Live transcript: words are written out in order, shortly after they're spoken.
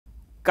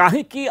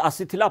कहीं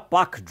आसीथिला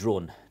पाक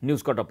drone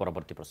news cut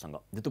परवर्ती प्रसंग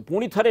जेतु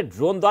पुणी थे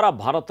ड्रोन द्वारा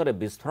भारत में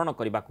विस्फोरण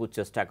करने को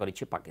चेष्टा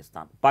करिछि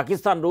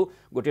पाकिस्तान रु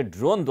गोटे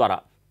ड्रोन द्वारा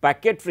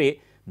पैकेट रे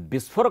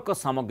विस्फोरक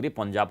सामग्री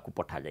पंजाब को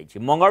पठा जाइछि।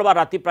 मंगलवार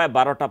राति प्राय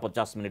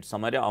 12:50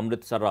 समय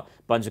अमृतसर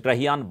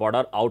पंचग्रहियान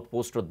बॉर्डर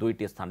आउटपोस्ट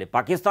दुईटी स्थान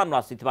पाकिस्तान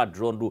आसीथिबा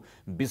ड्रोन रु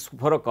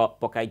विस्फोरक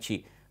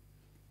पकाइछि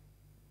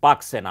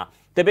पाक सेना।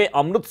 तेबे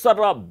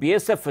अमृतसर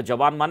BSF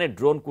जवान माने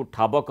ड्रोन को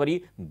ठाब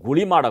करी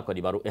गुलीमाड़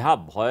करिबारु एहा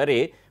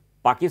भयरे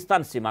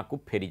पाकिस्तान सीमा को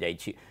फेरी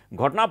जाइछि।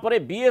 घटना पर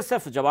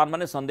BSF जवान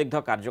माने संदिग्ध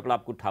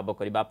कार्यकलाप को ठाब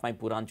करबा पई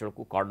पूरा अंचल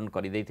को कर्डन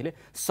कर देइथिले।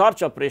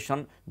 सर्च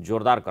ऑपरेशन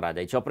जोरदार करा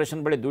जाइछि।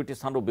 ऑपरेशन बेले दुईटी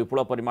स्थान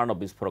विपुल परिमाण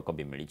विस्फोरक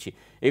भी मिलिछि।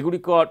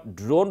 एगुड़िक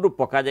ड्रोन रु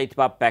पका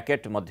जाइथिबा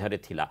पैकेट मध्यरे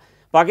थिला।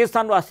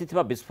 पाकिस्तान रु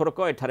आसीथिबा विस्फोरक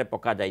एठारे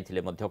पका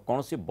जाइथिले मध्य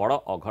कोनोसी बड़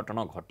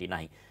अघटन घटी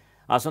नाही।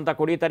 आसंता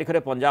 20 तारिख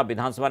में पंजाब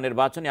विधानसभा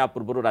निर्वाचन या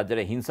पूर्व राज्य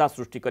में हिंसा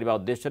सृष्टि करने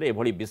उद्देश्य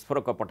एभली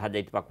विस्फोरक पठा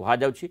जाइथिबा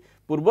कुहाଯାଉଛି।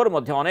 पूर्वर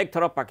मध्य अनेक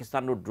थर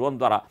पाकिस्तान ड्रोन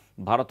द्वारा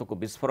भारत को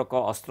विस्फोरक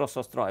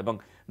अस्त्रशस्त्र एवं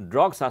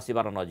ड्रग्स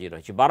आसबार नजर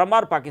रही।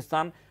 बारंबार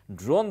पाकिस्तान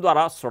ड्रोन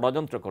द्वारा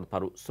षड्यंत्र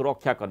करुथारु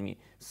सुरक्षाकर्मी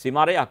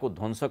सीमारे याकू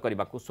ध्वंस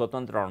करने को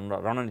स्वतंत्र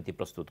रणनीति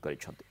प्रस्तुत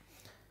करिसेंति।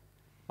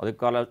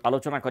 अधिक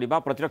आलोचना करबा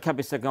प्रतिरक्षा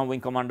विशेषज्ञ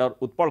विंग कमांडर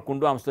उत्पल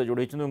कुंडू आम सहित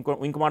जोड़ी।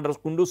 विंग कमांडर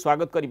कुंडू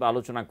स्वागत करबा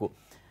आलोचना को।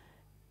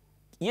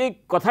 ये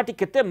कथाटी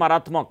केते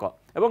मारात्मक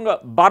एवं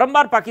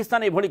बारंबार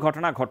पाकिस्तान एभली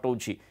घटना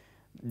घटाऊँगी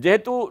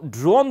जेहेतु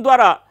ड्रोन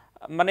द्वारा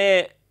माने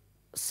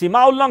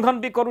सीमा उल्लंघन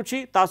भी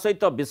करुच्ची ता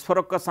सहित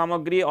विस्फोरक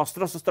सामग्री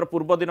अस्त्रशस्त्र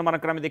पूर्व दिन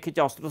मानक आम देखी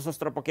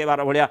अस्त्रशस्त्र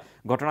पकेबार भाया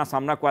घटना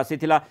सामना को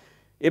आसीथिला।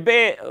 एबे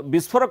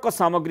विस्फोरक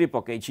सामग्री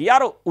पकई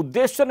यार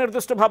उद्देश्य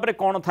निर्दिष्ट भाव में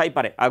कौन थाई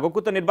पारे?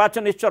 आगकू तो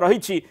निर्वाचन निश्चय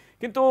रही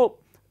किंतु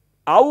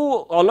आउ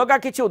अलगा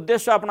किछि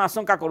उद्देश्य आपण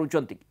आशंका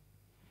करूचंती?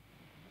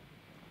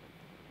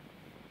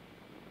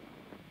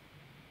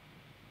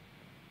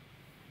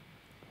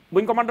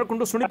 विंग कमांडर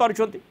कुंडू सुनी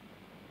पारुछंती?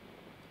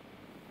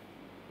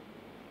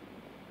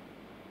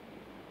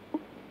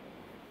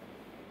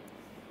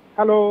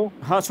 हेलो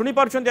हाँ सुनी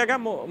पारुछंती आज्ञा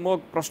मो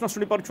प्रश्न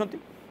सुनी पारुछंती?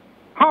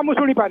 हाँ मु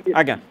सुनी पारती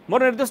आज्ञा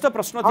मोर निर्दिष्ट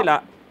प्रश्न थिला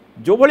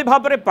जो भली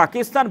भाव में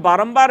पाकिस्तान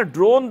बारंबार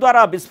ड्रोन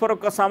द्वारा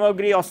विस्फोरक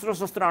सामग्री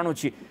अस्त्रशस्त्र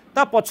आणुछि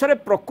ता पछरे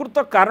प्रकृत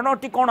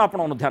कारणटी कोन आपण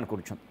अनुध्यान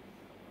करूछंती?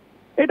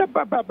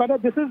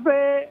 This is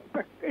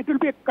it will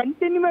be a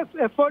continuous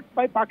effort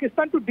by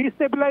Pakistan to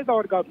destabilize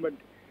our government.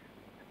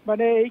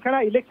 माने एखाना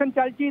इलेक्शन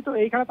चलची तो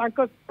एखाना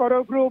तांकर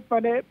तरफरु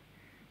माने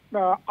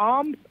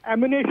आर्म्स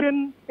एम्युनिशन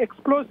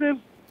एक्सप्लोसिव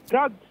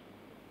ड्रग्स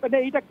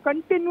माने इटा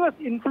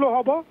कंटिन्यूअस इनफ्लो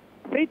हबो।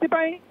 सेति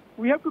पई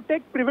we have to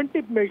take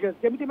preventive measures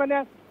जेमिति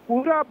माने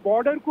पूरा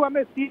बॉर्डर को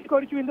हमें seal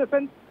करछु in the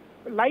sense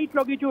light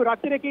लगिछु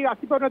राति रे के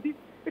आसी परनथि।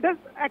 It has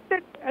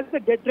acted as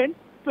a deterrent.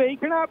 तो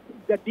एखाना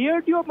the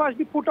DRDO must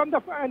be put on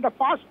the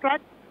fast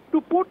track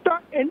to put the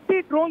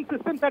anti drone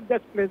systems at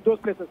those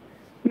places.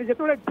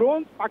 जो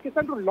ड्रोन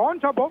पाकिस्तान टू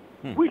लॉन्च हम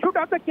we should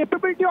have the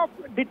capability of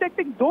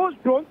detecting those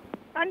drone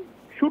and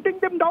shooting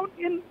them down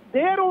in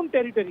their own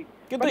territory.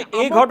 किंतु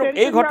ए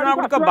घटना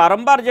गुड़िक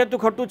बारंबार जेतु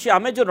घटुछि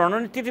आमे जो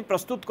रणनीति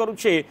प्रस्तुत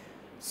करूछे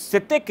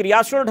सेते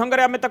क्रियाशील ढंग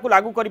रे आमे ताकू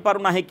लागू करि पारु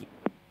नाही कि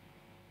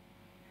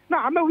ना?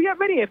 आमे we are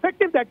very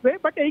effective that way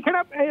but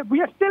एखना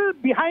we are still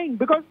behind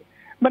because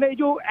माने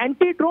जो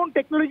एंटी ड्रोन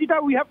टेक्नोलॉजी ता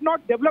we have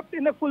not developed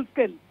in a full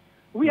scale.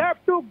 We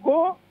have to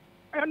go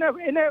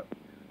in a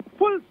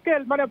full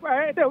scale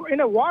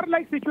in a war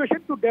like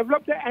situation to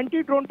develop the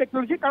anti-drone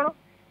technology.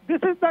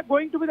 This is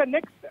going to be the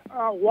next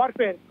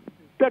warfare.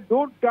 The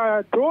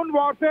drone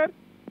warfare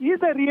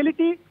is a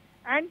reality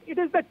and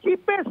it is the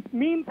cheapest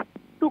means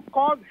to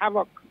cause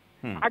havoc.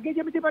 आगे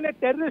जब माने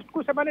terrorist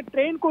को से माने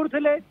train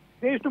करथले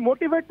they used to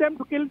motivate them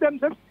to kill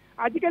themselves.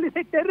 आजिकली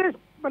से terrorist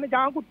माने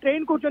जहां को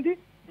ट्रेन करछंती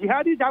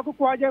जिहादी जहां को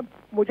कुआ जाय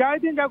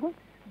मुजाहिदीन जहां को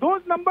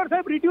those numbers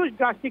have reduced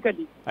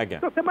drastically.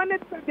 So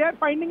they are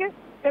finding a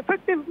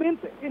effective means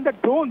in the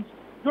drones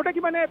जोटा कि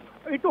माने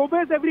it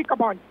obeys every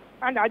command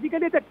and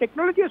आजिकली the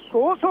technology is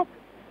so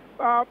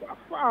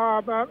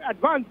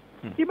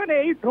advanced कि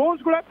माने ये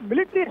drones गुला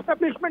military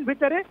establishment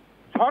भितरे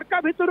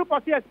झरका भितरु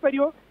पसी आस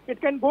परियो. It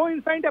can go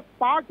inside a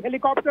parked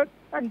helicopter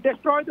and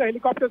destroy the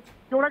helicopters.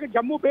 जोटा कि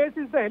Jammu base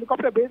is the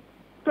helicopter base.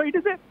 So it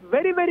is a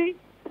very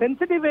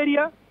sensitive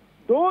area.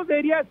 Those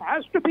areas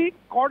has to be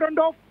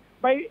cordoned off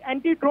by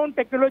anti-drone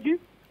technology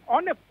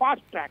on a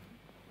fast track.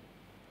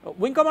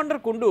 Wing commander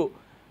Kundu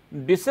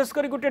विशेष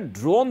कर गोटे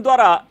drone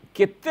द्वारा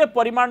केते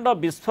परिमाण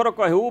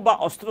विस्फोरक हेउ बा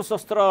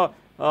अस्त्रशस्त्र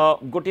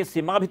गोटे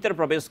सीमा भितर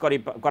प्रवेश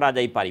करा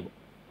जाई पारिबो?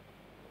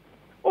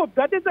 Oh,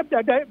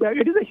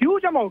 it is a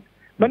huge amount.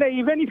 माने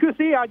even if you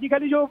see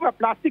आजिकली जो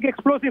plastic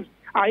explosives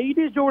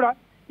IEDs जोड़ा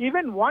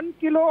even 1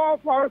 kilo of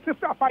or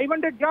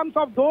 500 grams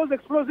of those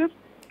explosives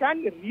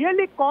can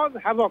really cause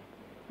havoc.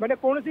 माने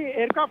कोनसी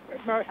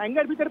एयरक्राफ्ट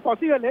हैंगर भीतर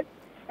पॉसिबल है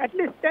at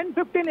least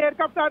 10-15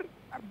 aircraft are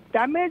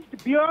damaged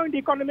beyond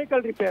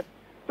economical repair.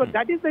 So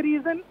that is the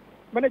reason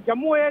माने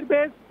Jammu air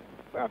base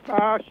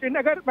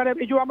Srinagar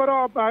माने जो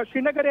हमारा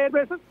Srinagar air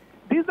base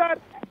these are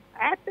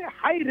at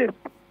high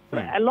risk.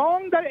 So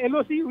along the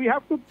LOC we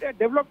have to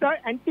develop the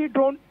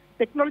anti-drone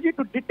technology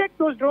to detect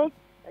those drones,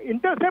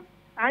 intercept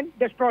and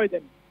destroy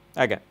them.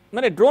 आगे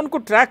माने drone को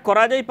track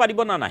करा जाई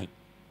परिबो ना नहीं?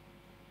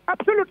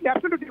 Absolutely,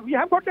 absolutely. We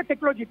have got the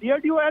technology.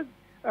 DRDO has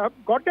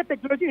got the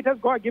technology. It has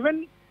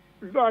given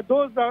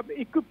those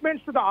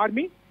equipments to the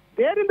army.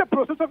 They are in the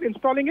process of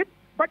installing it,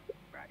 but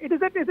it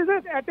is at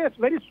a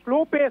very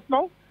slow pace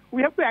now.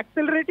 We have to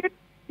accelerate it.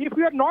 If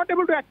we are not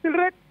able to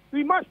accelerate,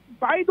 we must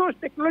buy those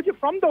technology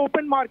from the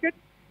open market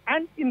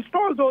and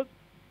install those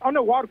on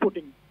a war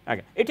footing.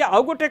 आगे eighty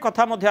आउ गोटे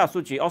कथा मध्य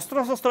आसुची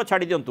अस्त्र शस्त्र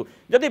छाड़ी दिंतु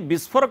जदि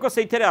विस्फोरक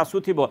से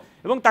आसुथिबो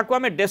एवं ताकू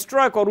आमे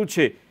डिस्ट्रॉय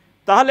करूछे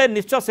ताहले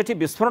निश्चय सेठी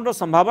विस्फोरण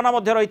संभावना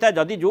मध्य रही है।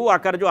 जदि जो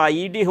आकार जो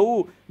आईडी हो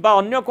बा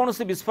अन्य कौन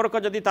विस्फोरक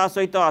जदि ता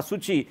सहित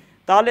आसुची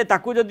ताहले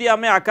ताकू जदि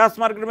आमे आकाश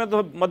मार्ग में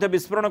मध्य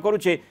विस्फोरण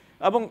करूछे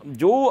एवं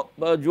जो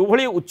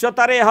भली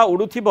उच्चतारे यह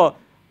उड़ुथिबो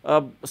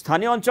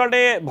स्थानीय अंचल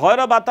भयर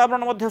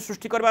वातावरण मध्य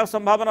सृष्टि करबार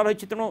संभावना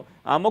रही। तेणु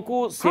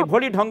आमको से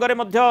भली ढंगरे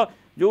मध्य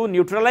जो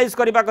न्यूट्रालाइज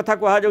करबा कथा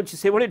कहा जाउछि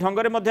से भली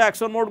ढंगरे मध्य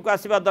एक्शन मोड को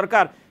आसीबा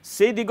दरकार।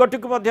 से दिगटी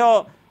को मध्य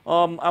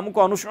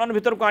आमको अनुसरण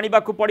भीतर को आनिबा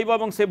को पड़िबो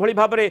एवं से भली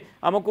भाबरे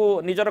आमको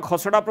निजर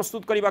खसडा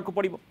प्रस्तुत करबा को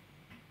पड़िबो।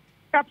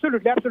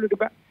 एब्सोल्युटली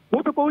एब्सोल्युटली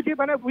मु तो कहूछि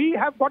माने we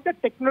have got the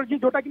technology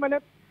जोटा कि माने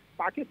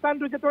पाकिस्तान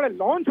रो जेतोले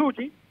लॉन्च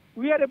होछि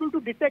we are able to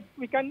detect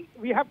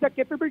we have the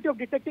capability of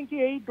detecting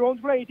कि एई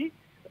ड्रोन्स गुला एठी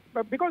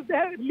because they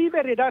leave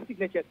a radar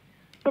signature.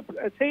 So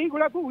saying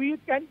gulaku we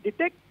can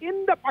detect in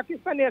the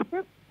Pakistan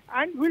airspace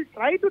and we'll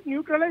try to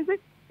neutralize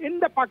it in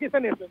the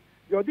Pakistan airspace.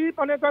 Jodi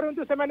pane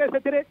karantu semane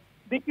setire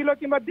 2 kilo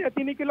ki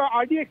 3 kilo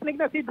RDX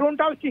linkna si drone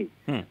tauchi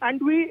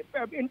and we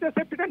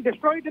intercept it and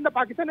destroy it in the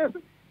Pakistan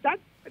airspace. That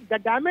the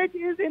damage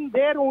is in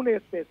their own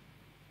airspace.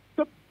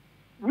 So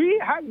we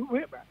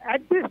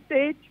at this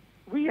stage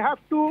we have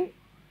to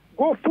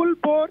go full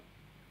bore.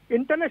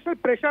 International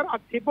pressure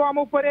athibo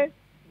am upare.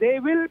 They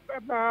will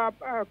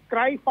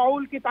cry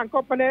foul ki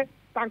tanko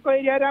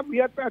area we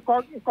are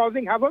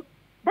causing havoc,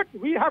 but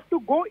we have to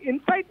go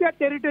inside their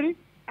territory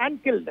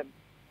and kill them.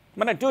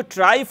 माने जो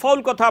try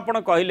foul कथा आपण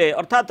कहले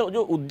अर्थात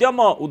जो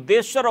उद्यम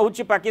उद्देश्य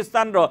रहउची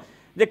पाकिस्तान रो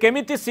जे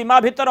केमिति सीमा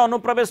भीतर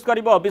अनुप्रवेश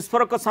करिवो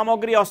विस्फोरक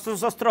सामग्री अस्त्र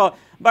शस्त्र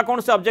बा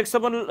कोन से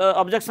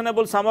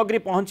ऑब्जेक्शनेबल सामग्री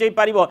पहुंचै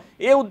पारिवो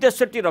ए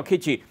उद्देश्यटी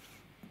रखिछि।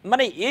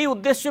 माने ये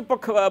उद्देश्य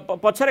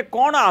पछरे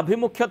कौन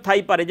आभिमुख्य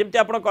थाई पारे जेमति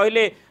आपण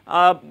कहले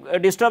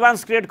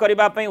डिस्टर्बेंस क्रिएट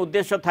करबा पई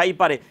उद्देश्य थाई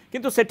पारे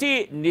किंतु सेठी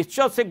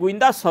निश्चय से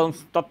गुइंदा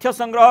तथ्य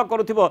संग्रह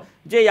करूथिबो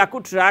जे याकू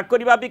ट्रैक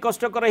करबा भी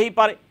कष्टकर ही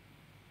पारे।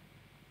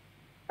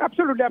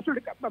 एब्सोल्युटली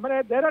एब्सोल्युटली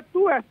माने there are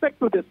to aspect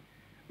to this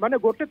माने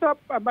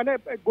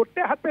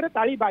गोटे हाथ पे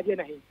ताली बाजे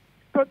नहीं।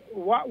 So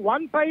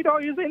one side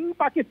is in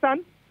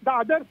Pakistan, the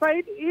other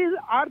side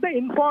are the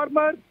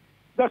informers,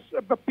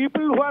 the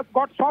people who have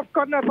got soft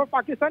corner for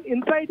Pakistan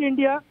inside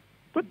India.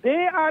 So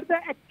they are the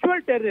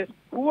actual terrorists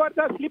who are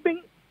the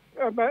sleeping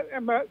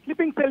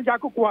cell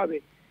jaku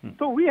kuave.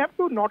 So we have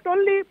to not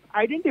only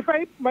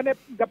identify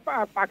the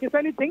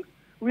Pakistani things,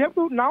 we have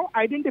to now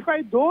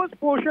identify those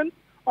portions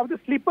of the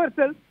sleeper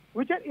cells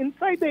which are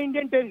inside the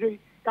Indian territory.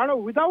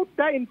 Without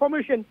the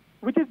information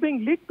which is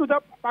being leaked to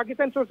the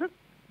Pakistan sources,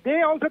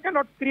 they also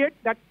cannot create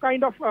that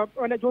kind of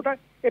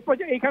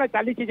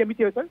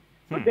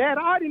so there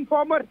are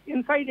informers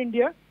inside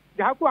India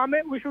jahaku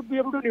we should be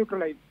able to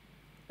neutralize.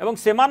 एवं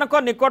सेमानक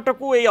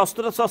निकटकू ए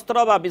अस्त्र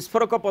शस्त्र बा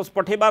विस्फोरक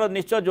पठेबार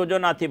निश्चय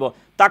योजना थिबो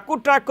ताकू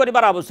track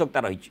करिबार आवश्यकता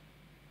रही।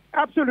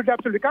 Absolutely,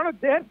 absolutely. Because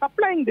they are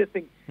supplying this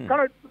thing.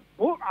 Because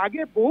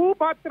आगे बहु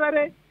मात्रा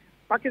रे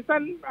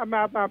पाकिस्तान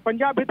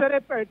पंजाब भीतर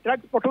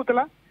ड्रग्स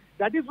पठौतला.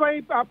 That is why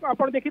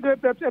आपण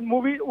देखिए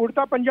मूवी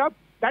उड़ता Punjab.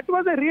 That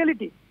was a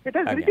reality. It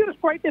has reduced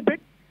quite a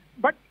bit,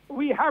 but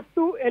we have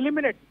to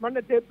eliminate.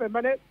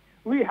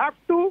 We have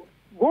to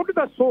go to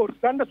the source.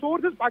 Then the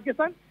source is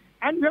Pakistan,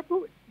 and we have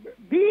to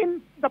be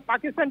in the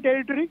Pakistan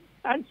territory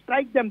and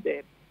strike them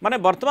there. माने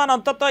वर्तमान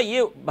अंततः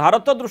ये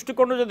भारत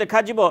दृष्टिकोण जो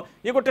देखा जीवो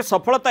ये गोटे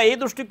सफलता ए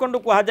दृष्टिकोण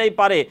कहा जाई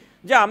पारे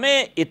जे आमे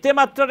एते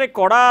मात्रा रे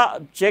कड़ा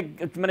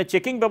चेक माने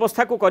चेकिंग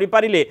व्यवस्था को करि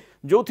पारिले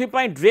जोथि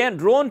पई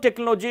ड्रोन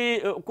टेक्नोलॉजी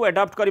को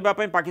अडॉप्ट करबा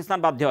पई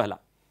पाकिस्तान बाध्य हला।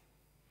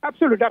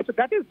 Absolutely, absolutely.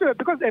 That is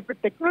because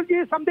technology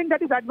is something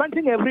that is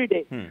advancing every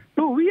day.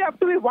 So we have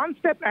to be one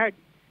step ahead.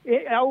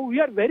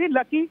 We are very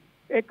lucky.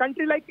 A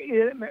country like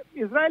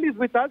Israel is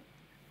with us.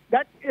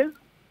 That is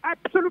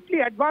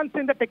absolutely advanced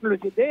in the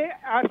technology. They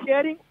are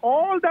sharing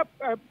all the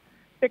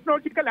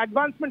technological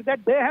advancements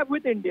that they have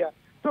with India.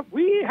 So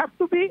we have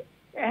to be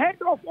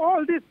ahead of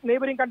all these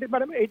neighboring countries.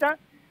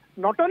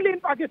 Not only in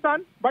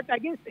Pakistan, but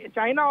against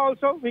China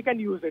also, we can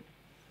use it.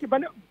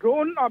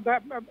 Drone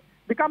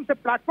becomes a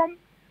platform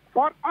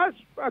for us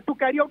to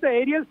carry out the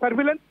aerial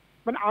surveillance.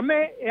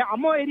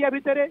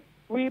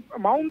 We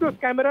mount those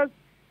cameras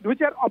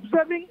which are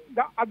observing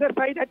the other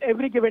side at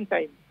every given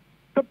time.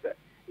 So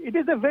it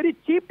is a very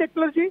cheap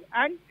technology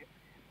and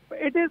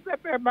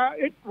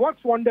it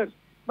works wonders.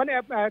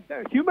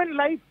 Human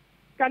life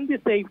can be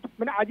saved.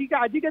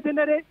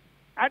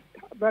 At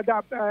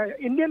the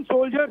Indian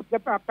soldiers, the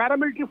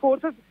paramilitary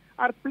forces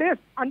are placed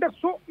under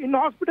so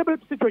inhospitable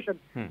situation.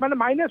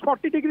 Minus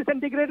 40 degrees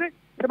centigrade.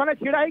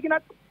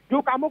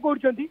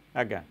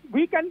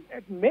 We can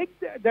make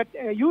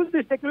use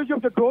this technology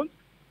of the drones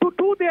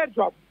do their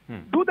job,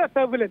 do the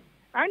surveillance,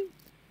 and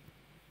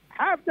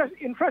have the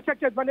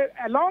infrastructure.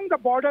 Along the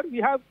border,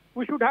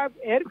 we should have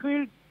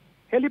airfields,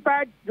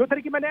 helipads,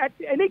 at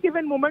any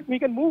given moment we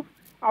can move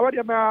our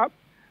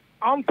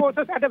armed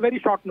forces at a very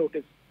short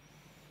notice.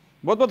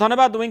 बहुत बहुत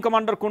धन्यवाद wing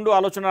commander Kundu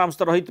आलोचना आम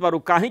सहित रही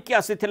कहीं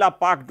आसीथिला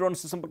पाक drone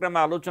से संपर्क में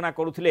आलोचना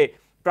करुथिले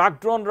पाक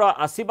ड्रोन रो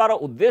आसीबार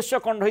उद्देश्य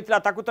कौन रही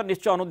ताकू तो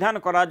निश्चय अनुधान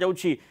करा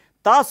जाउछि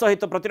ता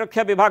सहित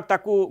प्रतिरक्षा विभाग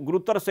ताकू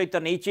गुरुतर सहित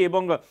नहीं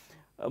एवं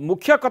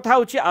मुख्य कथा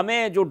होछि आमे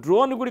जो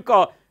ड्रोन गुड़िक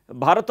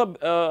भारत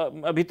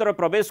भितर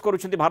प्रवेश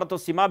करुछंती भारत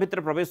सीमा भितर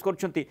प्रवेश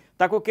करुछंती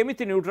ताको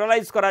केमिति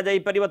न्यूट्रलाइज करा जाई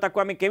परिबा ताको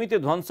आमे केमिति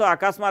ध्वंस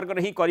आकाश मार्ग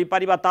रे ही करि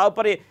परिबा ता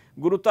उपरे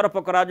गुरुत्वारोप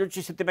करा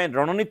जाउछि सेति में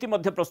रणनीति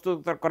मध्ये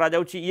प्रस्तुत करा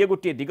जाउछि ये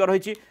गोटे दिग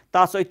रहिछि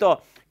ता सहित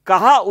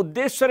कहा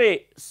उद्देश्य रे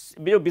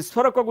जो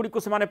विस्फोरक गुड़िक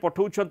से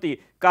पठाउछंती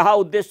कहा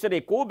उद्देश्य रे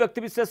को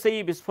व्यक्ति विशेष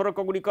से विस्फोरक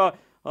गुड़िक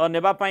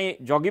नेबा पई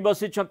जगी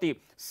बसिछंती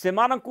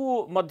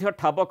सेमानकु मध्ये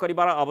ठाब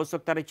करिबार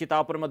आवश्यकता रहिछि ता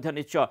उपर मध्ये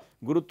निश्चय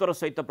गुरुत्वर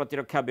सहित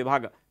प्रतिरक्षा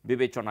विभाग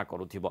विवेचना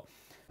करुथिबो।